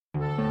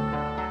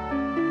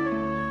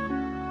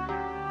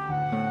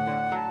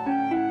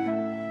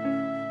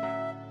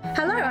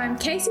I'm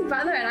Kaysie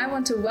Butler and I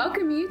want to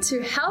welcome you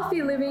to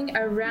Healthy Living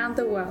Around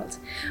the World.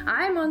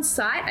 I'm on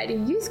site at a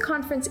youth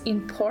conference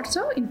in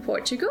Porto, in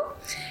Portugal,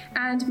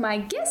 and my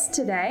guest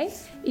today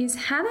is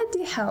Hannah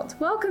Dehelt.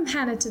 Welcome,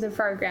 Hannah, to the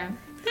program.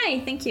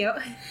 Hi, thank you.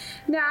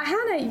 Now,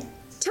 Hannah,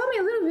 tell me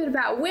a little bit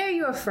about where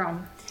you're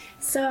from.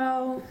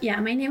 So,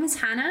 my name is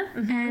Hannah,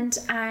 and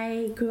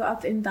I grew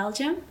up in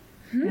Belgium,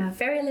 a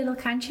very little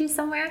country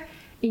somewhere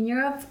in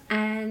Europe,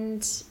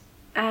 and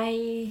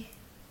I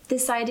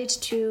decided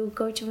to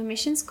go to a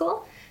mission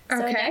school. So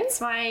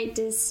that's why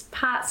this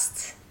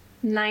past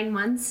 9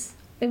 months,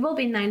 it will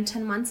be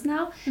 9-10 months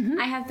now,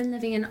 I have been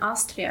living in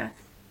Austria,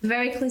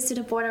 very close to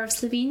the border of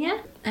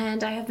Slovenia,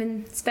 and I have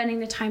been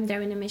spending the time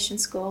there in a mission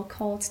school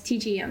called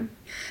TGM.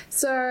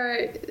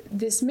 So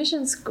this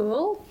mission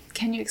school,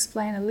 can you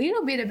explain a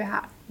little bit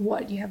about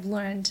what you have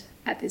learned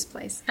at this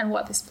place and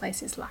what this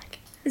place is like?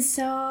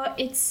 So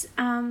it's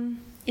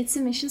a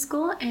mission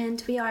school,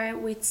 and we are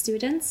with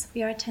students.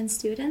 We are 10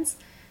 students,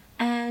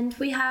 and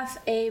we have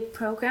a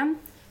program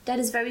that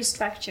is very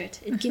structured.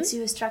 It gives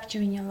you a structure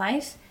in your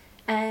life,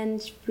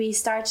 and we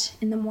start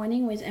in the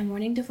morning with a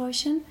morning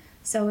devotion.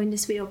 So in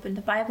this, we open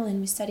the Bible and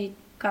we study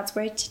God's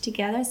Word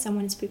together.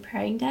 Someone is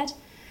preparing that.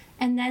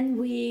 And then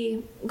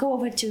we go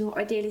over to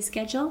our daily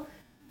schedule,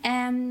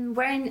 and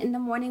where in the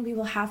morning we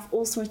will have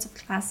all sorts of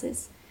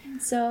classes.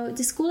 So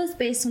the school is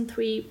based on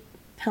 3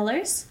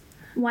 pillars.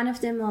 One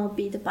of them will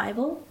be the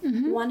Bible,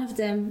 one of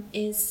them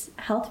is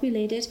health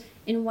related,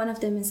 and one of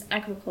them is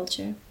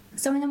agriculture.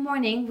 So in the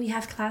morning we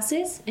have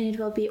classes, and it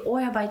will be all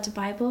about the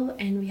Bible,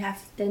 and we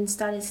have then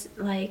studies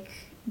like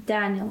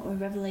Daniel or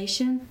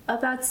Revelation,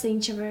 about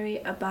sanctuary,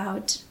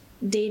 about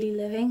daily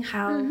living,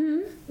 how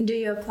do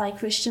you apply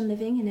Christian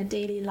living in a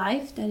daily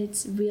life that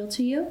it's real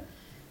to you.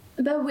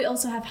 But we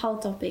also have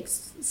health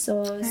topics,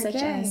 such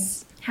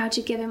as how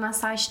to give a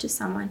massage to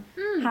someone,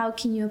 how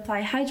can you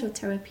apply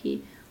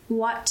hydrotherapy,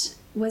 what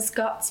was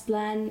God's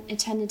plan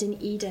intended in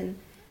Eden.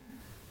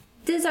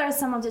 These are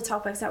some of the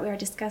topics that we are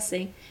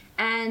discussing.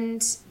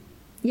 And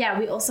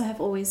we also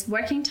have always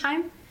working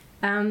time.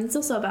 It's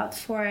also about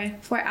 4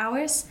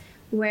 hours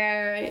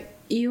where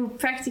you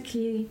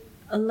practically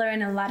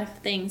learn a lot of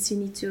things. You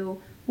need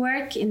to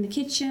work in the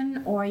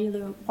kitchen, or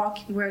you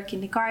work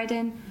in the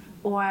garden,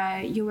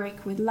 or you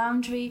work with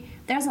laundry.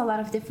 There's a lot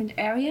of different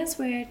areas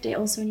where they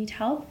also need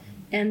help,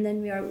 and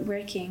then we are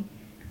working.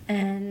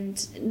 And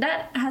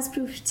that has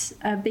proved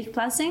a big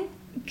blessing,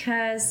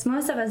 because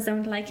most of us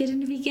don't like it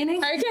in the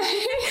beginning.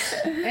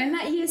 We're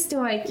not used to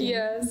working,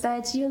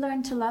 but you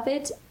learn to love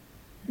it.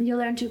 You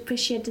learn to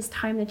appreciate this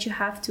time that you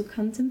have to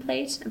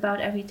contemplate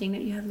about everything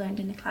that you have learned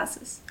in the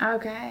classes.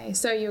 Okay,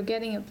 so you're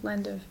getting a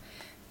blend of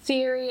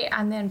theory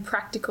and then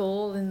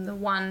practical in the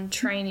one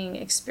training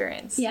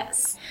experience.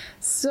 Yes.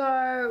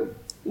 So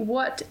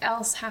what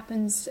else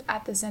happens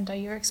at the center?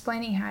 You're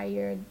explaining how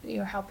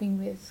you're helping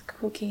with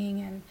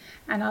cooking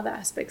and other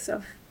aspects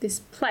of this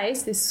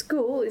place, this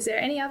school. Is there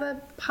any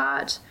other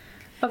part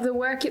of the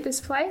work at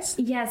this place?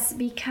 Yes,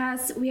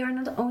 because we are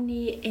not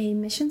only a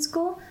mission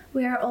school,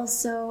 we are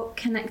also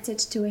connected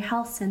to a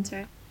health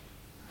center.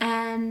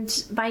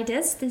 And by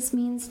this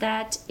means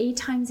that 8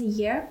 times a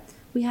year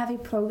we have a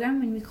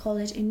program, and we call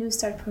it a New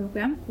Start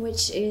program,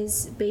 which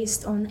is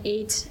based on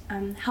 8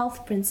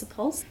 health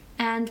principles.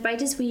 And by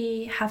this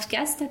we have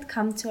guests that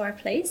come to our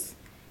place,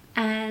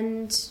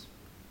 and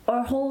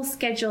our whole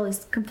schedule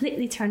is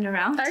completely turned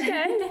around.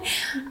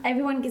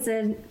 Everyone gets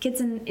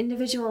an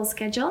individual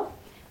schedule,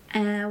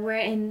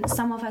 wherein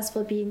some of us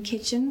will be in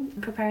kitchen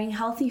preparing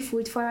healthy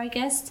food for our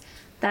guests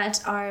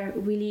that are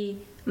really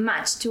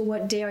matched to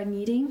what they are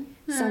needing.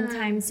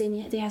 Sometimes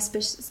they have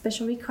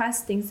special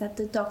requests, things that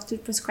the doctor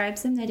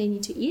prescribes them that they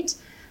need to eat.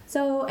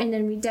 So, and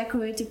then we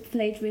decorate the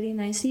plate really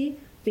nicely.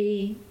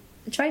 We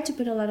try to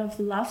put a lot of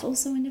love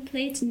also in the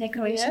plate and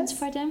decorations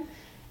for them.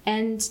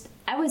 And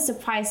I was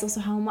surprised also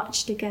how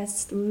much the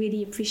guests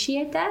really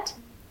appreciate that.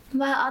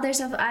 While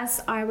others of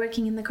us are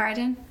working in the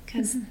garden,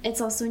 because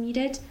it's also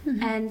needed,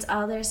 and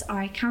others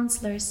are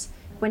counselors.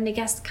 When the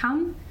guests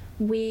come,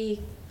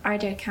 we are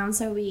their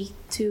counselor. We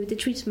do the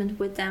treatment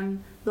with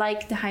them,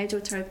 like the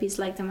hydrotherapies,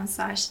 like the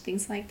massage,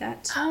 things like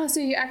that. Oh, so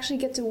you actually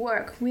get to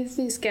work with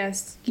these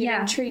guests,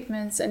 giving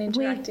treatments and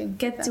interacting. We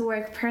get to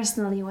work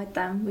personally with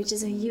them, which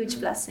is a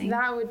huge blessing.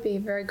 That would be a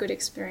very good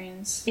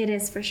experience. It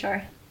is, for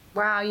sure.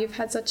 Wow, you've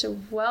had such a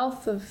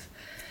wealth of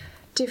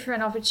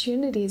different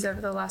opportunities over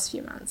the last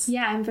few months.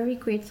 Yeah, I'm very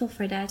grateful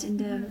for that. In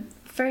the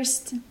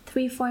first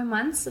 3-4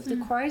 months of the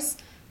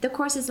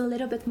course is a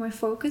little bit more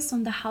focused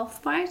on the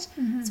health part,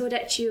 so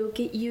that you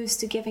get used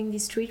to giving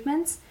these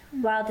treatments.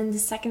 While then the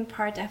second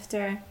part,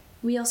 after,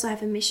 we also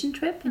have a mission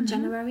trip in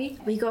January.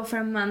 We go for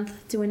a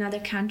month to another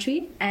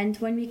country, and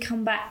when we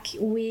come back,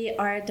 we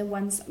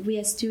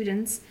as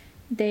students,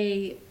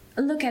 they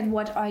look at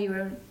what are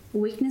your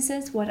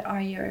weaknesses, what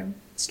are your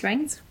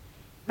strengths.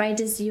 By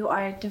this, you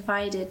are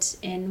divided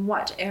in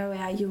what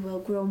area you will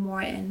grow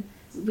more in.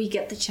 We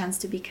get the chance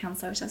to be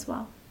counselors as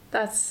well.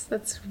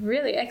 That's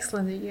really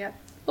excellent that you get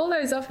All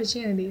those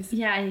opportunities.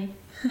 Yeah,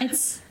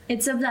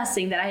 it's a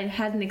blessing that I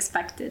hadn't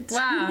expected.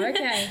 Wow,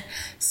 okay.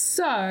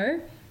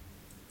 So,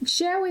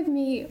 share with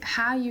me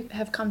how you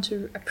have come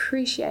to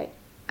appreciate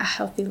a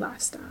healthy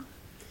lifestyle.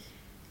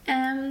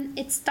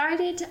 It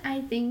started,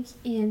 I think,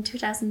 in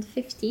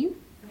 2015.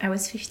 I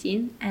was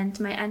 15, and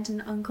my aunt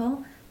and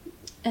uncle,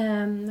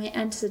 my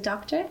aunt is a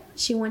doctor.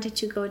 She wanted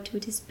to go to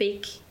this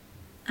big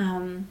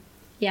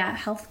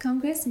health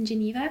congress in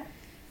Geneva,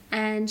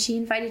 and she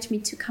invited me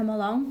to come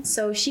along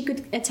so she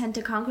could attend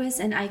the congress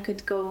and I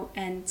could go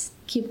and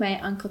keep my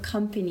uncle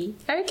company.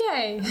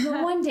 Okay.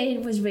 But one day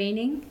it was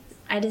raining.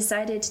 I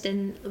decided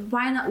then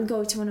why not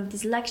go to one of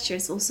these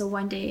lectures also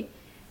one day.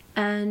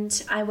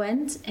 And I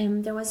went,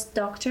 and there was a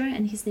doctor,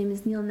 and his name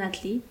is Neil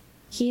Netley.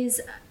 He's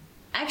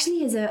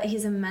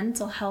a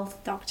mental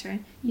health doctor.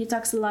 He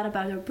talks a lot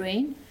about our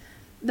brain.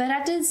 But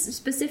at this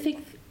specific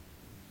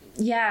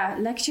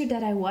lecture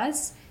that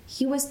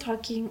he was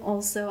talking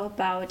also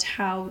about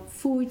how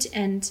food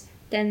and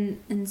then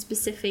in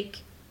specific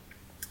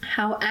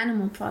how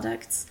animal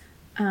products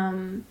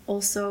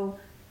also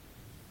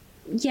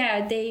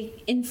they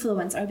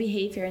influence our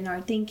behavior and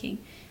our thinking.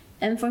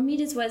 And for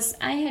me,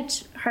 I had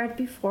heard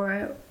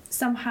before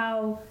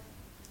somehow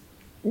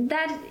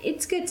that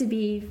it's good to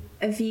be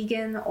a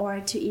vegan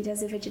or to eat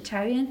as a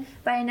vegetarian,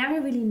 but I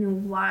never really knew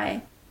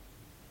why.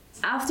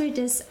 After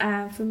this,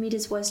 for me,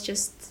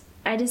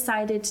 I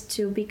decided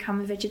to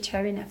become a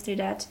vegetarian after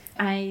that.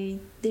 I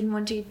didn't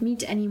want to eat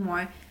meat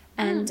anymore.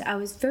 And I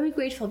was very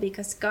grateful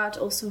because God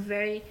also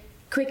very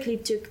quickly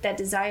took that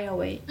desire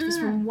away. It was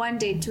from one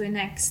day to the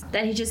next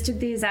that he just took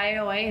the desire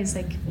away. It's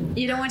like,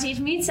 you don't want to eat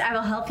meat? I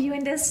will help you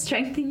in this,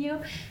 strengthen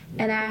you.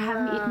 And I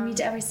haven't eaten meat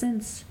ever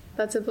since.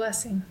 That's a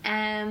blessing.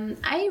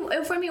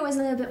 For me, it was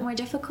a little bit more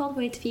difficult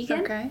with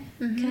vegan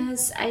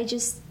because I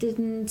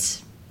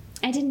didn't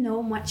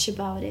know much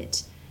about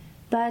it.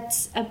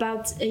 But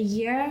about a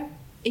year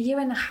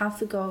and a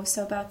half ago,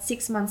 so about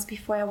 6 months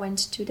before I went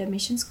to the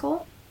mission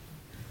school,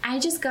 I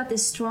just got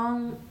this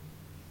strong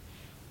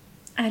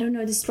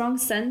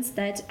sense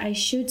that I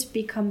should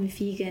become a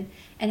vegan,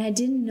 and I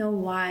didn't know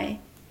why.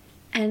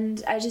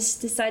 And I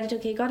just decided,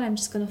 okay, God, I'm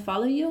just going to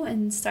follow you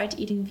and start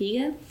eating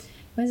vegan.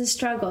 It was a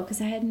struggle because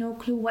I had no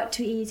clue what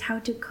to eat, how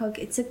to cook.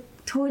 It's a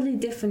totally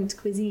different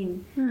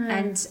cuisine,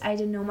 and I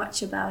didn't know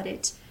much about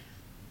it.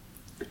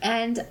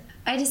 And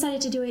I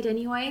decided to do it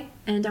anyway,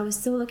 and I was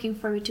still looking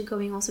forward to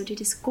going also to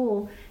the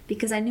school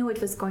because I knew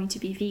it was going to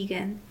be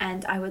vegan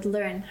and I would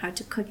learn how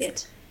to cook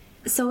it.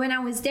 So when I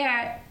was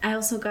there, I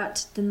also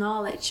got the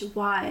knowledge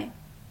why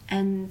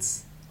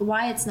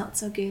it's not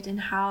so good, and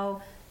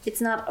how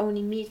it's not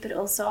only meat but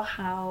also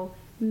how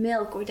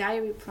milk or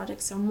dairy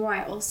products or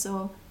more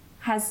also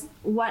has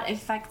what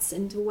effects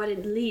and what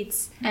it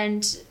leads.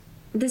 And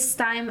this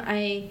time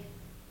I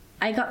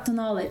got the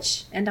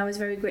knowledge, and I was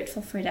very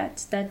grateful for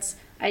that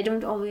I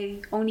don't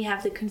only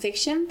have the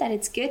conviction that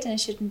it's good and I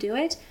shouldn't do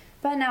it,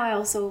 but now I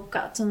also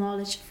got the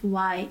knowledge of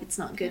why it's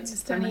not good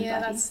for my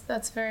body.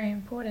 That's very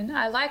important.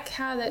 I like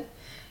how that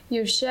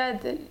you've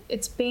shared that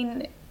it's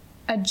been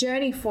a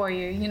journey for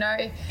you, you know.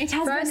 It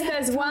has First been a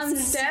there's one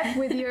process. step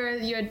with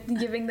your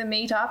giving the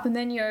meat up, and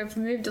then you've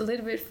moved a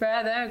little bit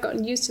further,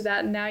 gotten used to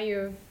that, and now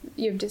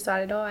you've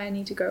decided, I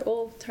need to go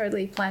all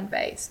totally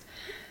plant-based.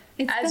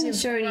 It's been a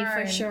journey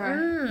for grown.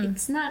 sure.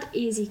 It's not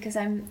easy because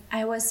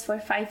I was for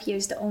 5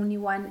 years the only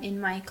one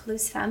in my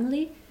close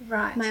family.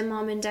 Right. My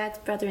mom and dad,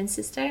 brother and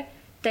sister,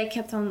 they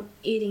kept on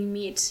eating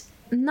meat.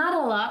 Not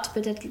a lot,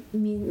 but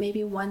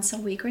maybe once a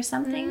week or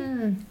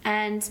something.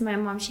 And my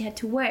mom, she had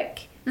to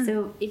work.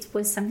 So it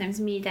was sometimes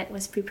me that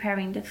was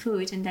preparing the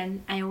food, and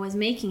then I was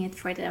making it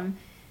for them.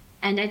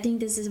 And I think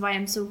this is why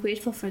I'm so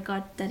grateful for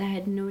God that I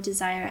had no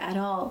desire at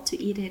all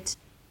to eat it.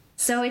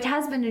 So it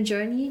has been a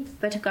journey,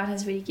 but God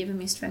has really given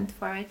me strength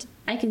for it.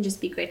 I can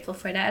just be grateful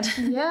for that.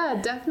 Yeah,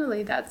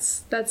 definitely.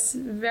 That's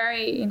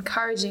very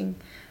encouraging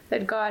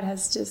that God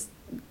has just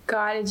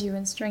guided you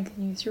and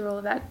strengthened you through all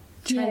of that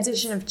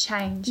transition of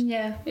change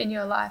in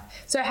your life.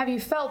 So have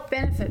you felt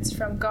benefits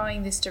from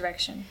going this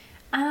direction?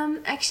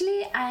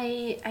 Actually,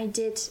 I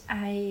did.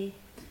 I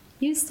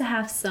used to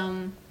have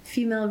some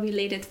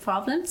female-related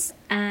problems,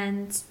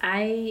 and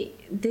I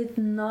did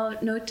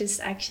not notice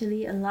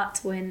actually a lot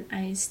when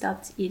I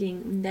stopped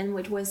eating. And then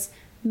it was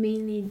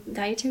mainly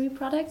dietary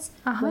products.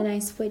 When I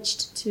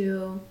switched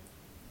to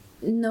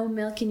no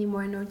milk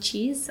anymore, no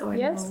cheese or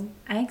no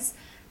eggs,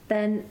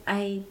 then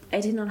I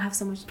did not have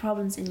so much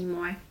problems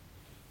anymore.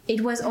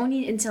 It was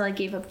only until I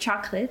gave up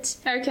chocolate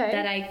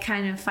that I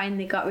kind of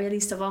finally got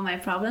released of all my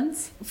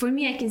problems. For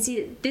me, I can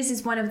see that this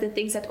is one of the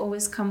things that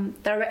always come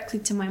directly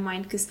to my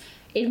mind because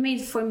it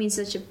made for me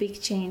such a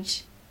big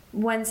change.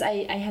 Once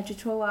I had to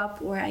throw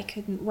up, or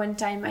one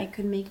time I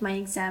couldn't make my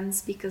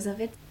exams because of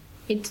it.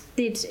 It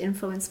did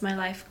influence my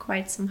life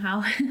quite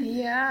somehow.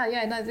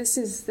 No, this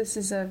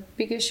is a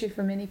big issue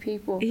for many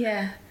people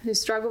who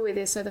struggle with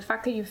this. So the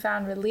fact that you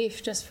found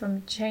relief just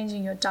from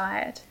changing your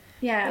diet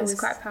is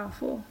quite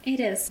powerful.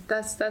 It is.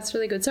 That's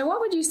really good. So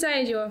what would you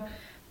say is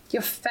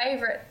your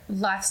favorite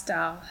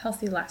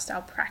healthy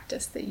lifestyle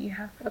practice that you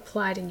have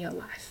applied in your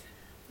life?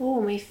 Oh,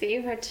 my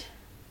favorite.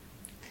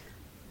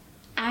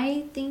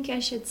 I think I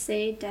should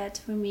say that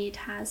for me it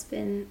has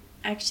been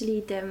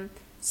actually the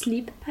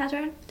sleep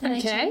pattern that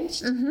I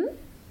changed.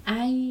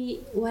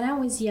 When I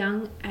was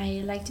young,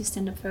 I liked to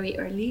stand up very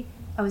early.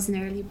 I was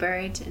an early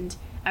bird, and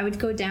I would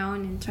go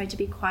down and try to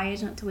be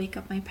quiet, not to wake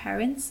up my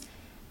parents.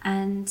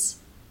 And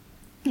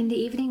in the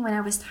evening when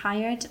I was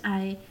tired,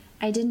 I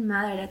didn't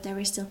matter that there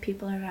were still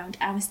people around.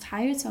 I was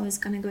tired, so I was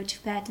gonna go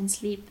to bed and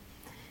sleep.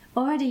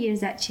 Over the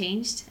years that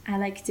changed. I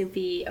like to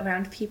be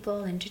around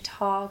people and to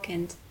talk,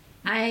 and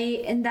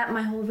that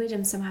my whole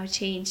rhythm somehow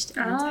changed,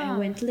 and I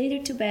went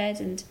later to bed,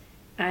 and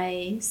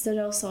I stood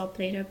also up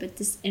later, but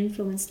this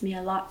influenced me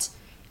a lot.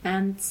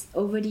 And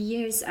over the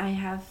years I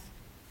have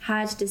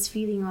had this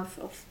feeling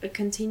of a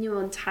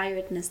continual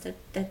tiredness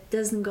that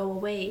doesn't go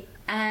away.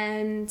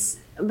 And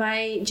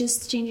by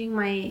just changing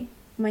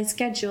my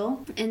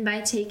schedule, and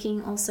by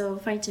taking also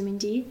vitamin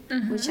D,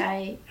 which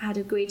I had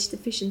a great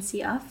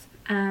deficiency of,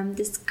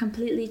 this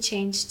completely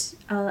changed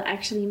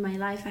actually my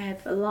life. I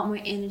have a lot more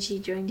energy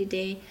during the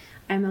day.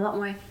 I'm a lot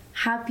more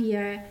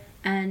happier,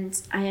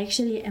 and I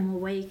actually am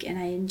awake, and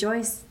I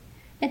enjoy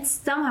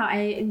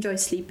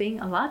sleeping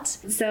a lot.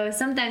 So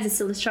sometimes it's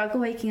still a struggle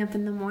waking up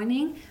in the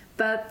morning,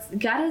 but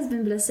God has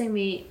been blessing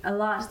me a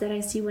lot, that I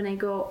see when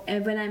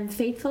I'm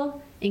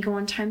faithful and go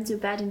on time to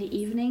bed in the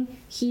evening,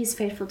 He is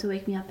faithful to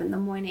wake me up in the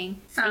morning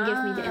and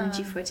give me the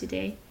energy for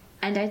today.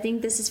 And I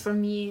think this is, for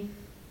me,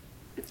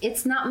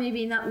 it's not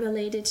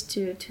related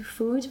to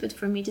food, but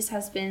for me this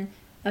has been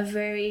a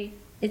very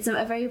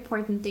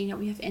important thing, that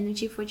we have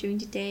energy for during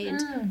the day,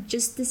 and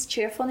just this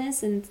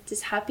cheerfulness and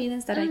this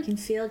happiness that I can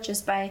feel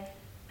just by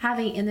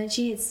having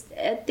energy.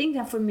 I think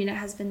that for me that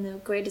has been the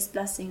greatest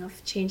blessing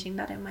of changing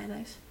that in my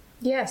life.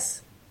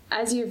 Yes,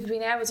 as you've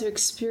been able to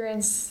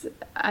experience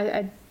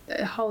a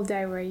whole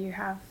day where you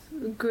have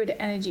good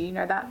energy,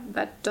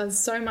 that does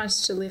so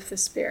much to lift the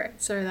spirit.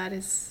 So that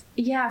is...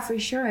 Yeah, for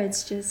sure.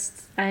 It's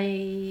just,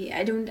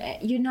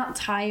 you're not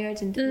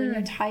tired, and when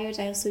you're tired,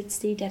 I also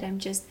see that I'm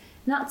just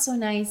not so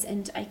nice,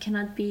 and I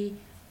cannot be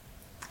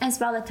as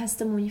well a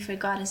testimony for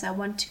God as I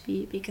want to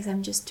be, because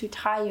I'm just too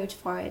tired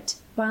for it.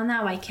 Well,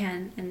 now I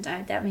can, and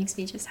that makes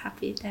me just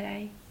happy that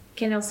I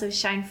can also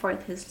shine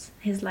forth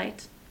His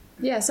light.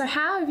 Yeah, so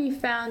how have you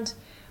found,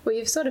 well,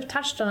 you've sort of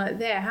touched on it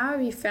there, how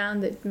have you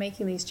found that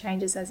making these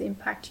changes has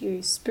impacted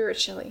you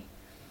spiritually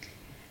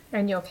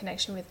and your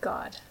connection with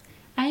God?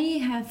 I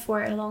have,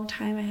 for a long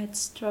time, I had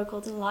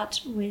struggled a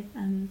lot with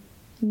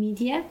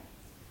media,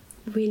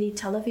 really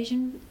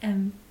television.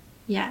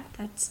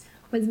 That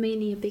was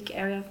mainly a big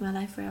area of my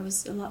life where I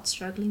was a lot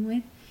struggling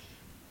with.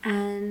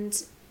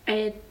 And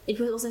it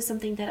was also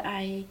something that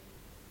I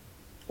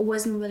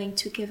wasn't willing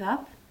to give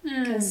up,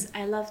 because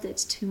I loved it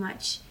too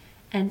much.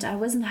 And I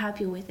wasn't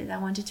happy with it. I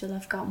wanted to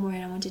love God more,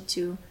 and I wanted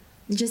to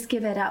just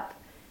give it up.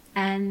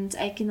 And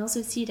I can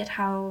also see that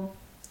how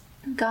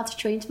God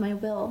trained my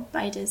will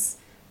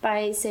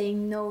by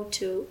saying no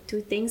to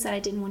things that I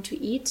didn't want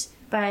to eat,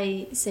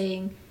 by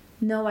saying,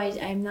 no,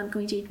 I'm not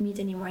going to eat meat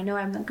anymore. No,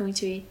 I'm not going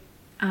to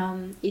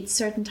eat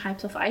certain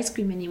types of ice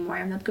cream anymore.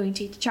 I'm not going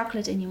to eat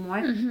chocolate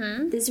anymore.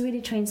 This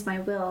really trains my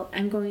will.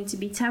 I'm going to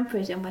be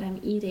temperate in what I'm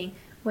eating,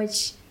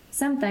 which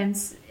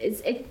sometimes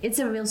it's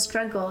a real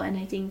struggle. And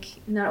I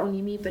think not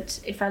only me,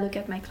 but if I look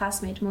at my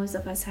classmates, most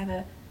of us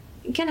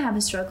can have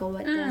a struggle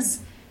with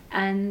this.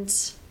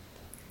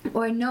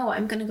 Or no,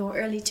 I'm gonna go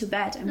early to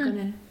bed. I'm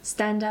gonna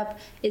stand up.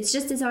 It's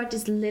just these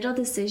little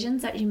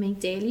decisions that you make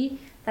daily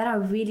that are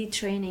really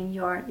training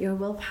your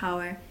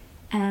willpower.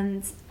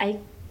 And I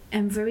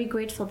am very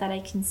grateful that I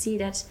can see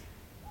that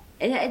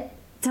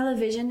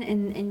television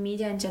and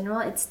media in general,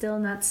 it's still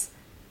not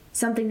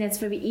something that's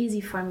very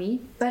easy for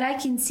me. But I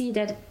can see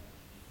that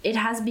it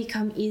has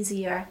become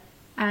easier.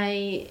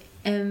 I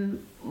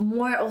am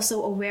more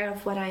also aware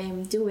of what I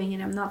am doing,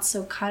 and I'm not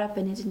so caught up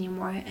in it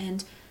anymore.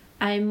 And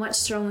I'm much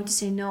stronger to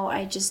say, no,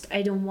 I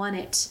don't want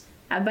it.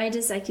 By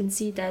this, I can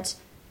see that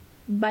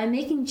by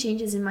making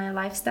changes in my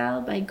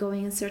lifestyle, by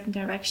going a certain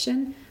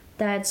direction,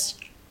 that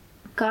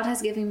God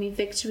has given me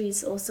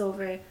victories also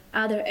over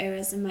other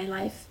areas in my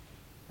life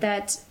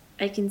that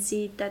I can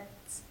see that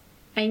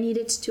I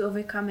needed to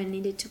overcome and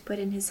needed to put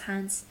in His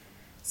hands.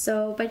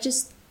 So by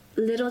just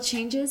little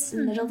changes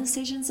and little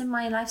decisions in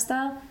my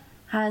lifestyle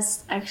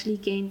has actually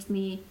gained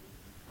me,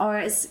 or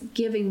is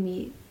giving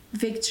me,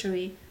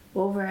 victory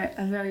over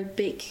a very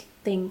big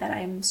thing that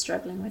I'm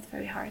struggling with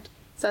very hard.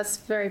 So that's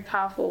very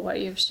powerful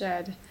what you've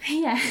shared.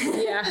 Yeah.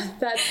 Yeah,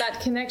 that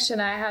connection,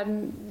 I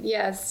hadn't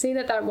seen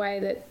it that way,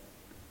 that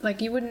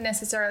like you wouldn't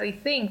necessarily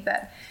think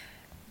that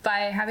by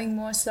having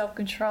more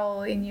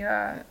self-control in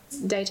your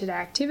day-to-day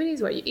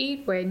activities, what you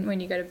eat, when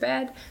you go to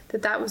bed,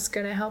 that was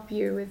going to help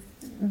you with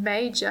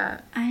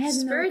major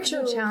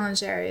spiritual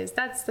challenge areas.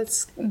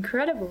 That's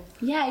incredible.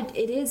 Yeah,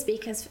 it is,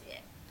 because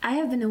I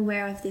have been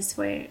aware of this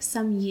for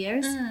some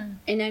years,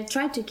 and I've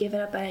tried to give it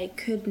up, but I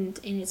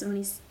couldn't. And it's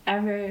only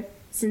ever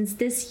since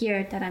this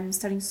year that I'm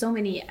starting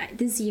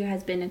this year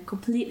has been a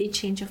completely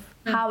change of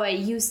how I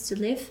used to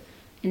live,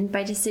 and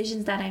by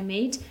decisions that I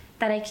made,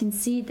 that I can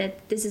see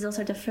that this is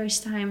also the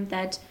first time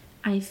that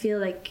I feel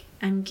like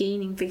I'm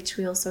gaining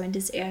victory also in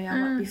this area,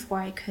 what before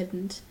I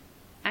couldn't.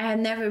 I had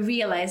never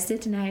realized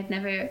it, and I had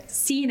never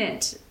seen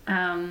it,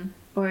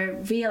 or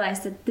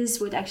realized that this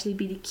would actually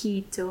be the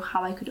key to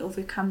how I could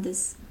overcome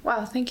this.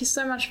 Wow, thank you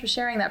so much for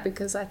sharing that,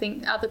 because I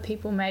think other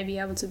people may be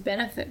able to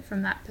benefit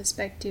from that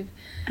perspective.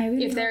 I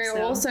really if they're hope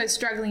so. also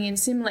struggling in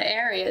similar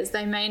areas,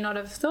 they may not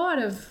have thought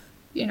of,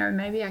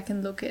 maybe I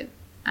can look at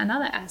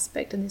another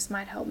aspect and this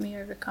might help me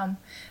overcome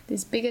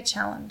this bigger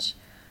challenge.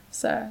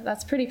 So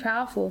that's pretty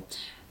powerful.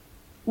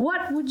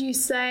 What would you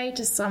say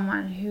to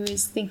someone who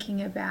is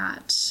thinking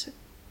about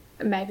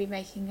maybe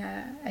making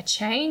a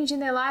change in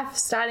their life,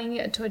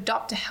 starting to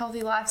adopt a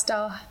healthy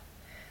lifestyle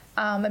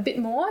a bit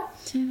more?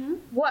 Mm-hmm.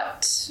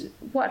 What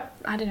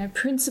I don't know,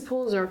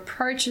 principles or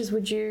approaches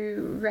would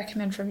you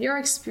recommend from your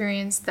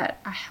experience that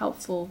are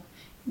helpful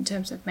in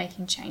terms of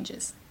making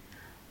changes?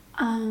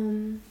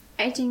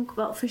 I think,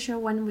 well, for sure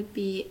one would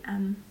be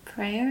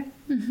prayer.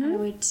 Mm-hmm. I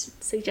would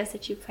suggest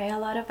that you pray a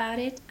lot about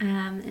it,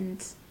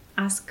 and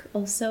ask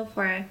also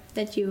for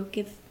that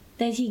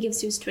he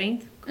gives you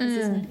strength, because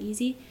it's not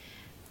easy.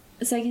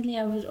 Secondly,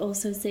 I would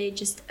also say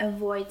just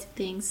avoid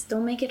things.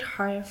 Don't make it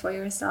harder for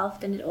yourself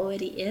than it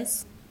already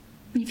is.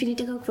 If you need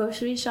to go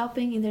grocery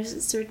shopping and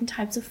there's certain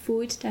types of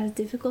food that is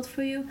difficult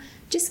for you,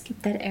 just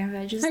skip that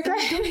area. Just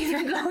don't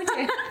even go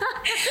there.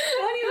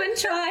 Don't even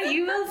try.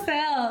 You will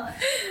fail.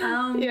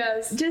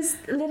 Yes.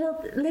 Just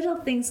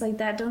little things like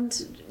that.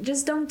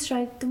 Don't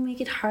try to make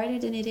it harder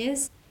than it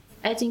is.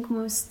 I think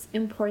most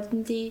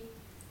importantly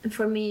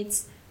for me,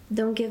 it's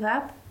don't give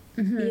up.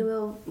 Mm-hmm. You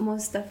will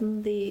most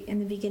definitely, in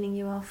the beginning,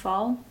 you will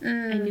fall.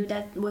 I knew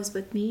that was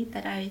with me,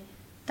 that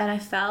I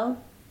fell.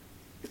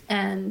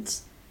 And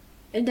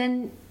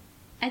then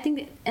I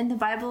think in the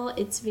Bible,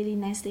 it's really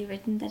nicely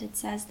written that it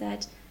says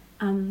that,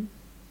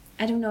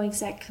 I don't know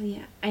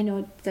exactly, I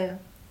know the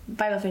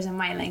Bible verse in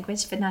my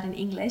language, but not in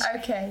English.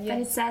 Okay, yes.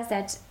 But it says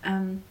that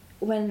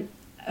when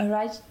a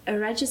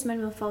righteous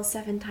man will fall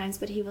 7 times,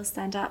 but he will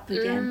stand up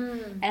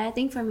again. And I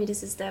think for me,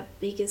 this is the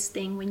biggest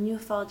thing. When you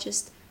fall,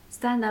 just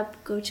stand up,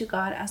 go to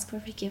God, ask for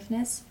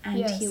forgiveness,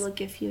 and He will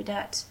give you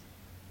that.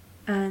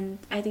 And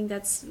I think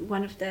that's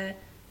one of the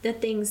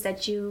things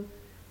that you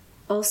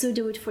also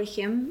do it for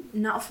Him,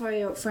 not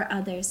for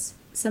others.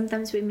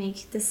 Sometimes we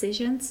make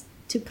decisions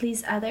to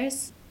please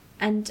others,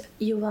 and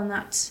you will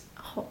not.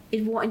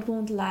 It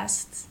won't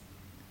last.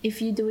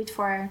 If you do it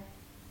for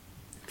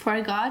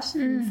God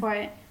and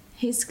for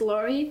His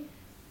glory,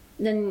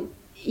 then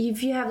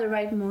if you have the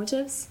right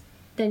motives,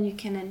 then you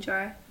can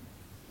endure.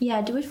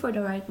 Yeah, do it for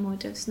the right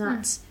motives,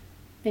 not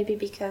maybe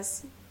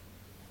because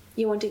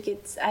you want to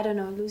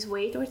lose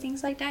weight or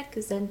things like that,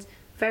 because then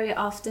very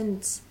often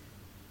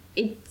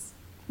it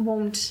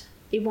won't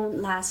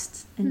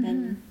last, and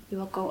then you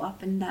will go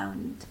up and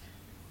down.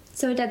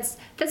 So that's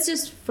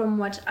just from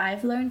what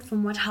I've learned,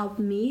 from what helped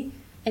me.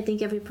 I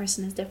think every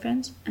person is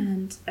different,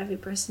 and every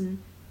person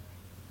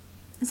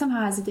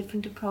somehow has a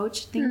different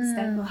approach, things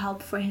that will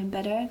help for him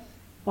better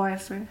or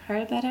for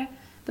her better.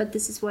 But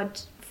this is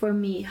what, for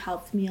me,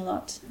 helped me a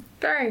lot.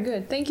 Very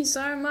good. Thank you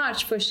so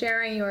much for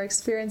sharing your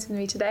experience with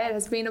me today. It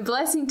has been a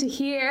blessing to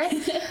hear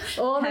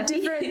all the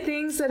different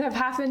things that have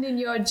happened in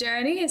your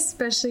journey,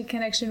 especially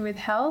connection with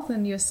health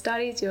and your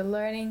studies, your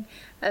learning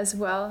as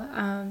well.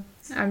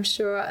 I'm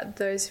sure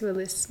those who are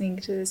listening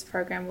to this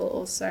program will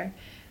also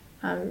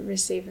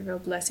receive a real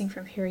blessing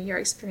from hearing your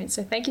experience.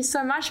 So thank you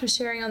so much for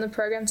sharing on the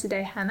program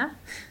today, Hannah.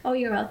 Oh,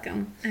 you're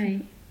welcome.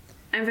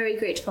 I'm very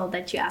grateful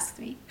that you asked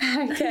me.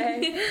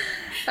 Okay.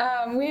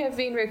 We have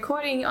been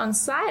recording on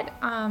site,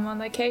 on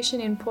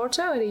location in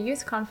Porto at a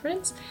youth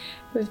conference.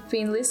 We've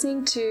been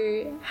listening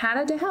to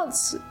Hannah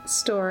Dehelt's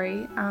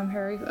story of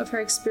her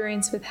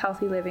experience with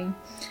healthy living.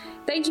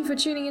 Thank you for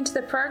tuning into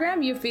the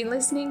program. You've been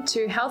listening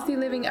to Healthy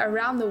Living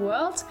Around the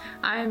World.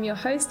 I am your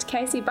host,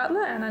 Kaysie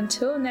Butler, and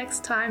until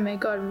next time, may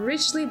God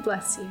richly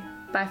bless you.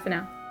 Bye for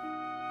now.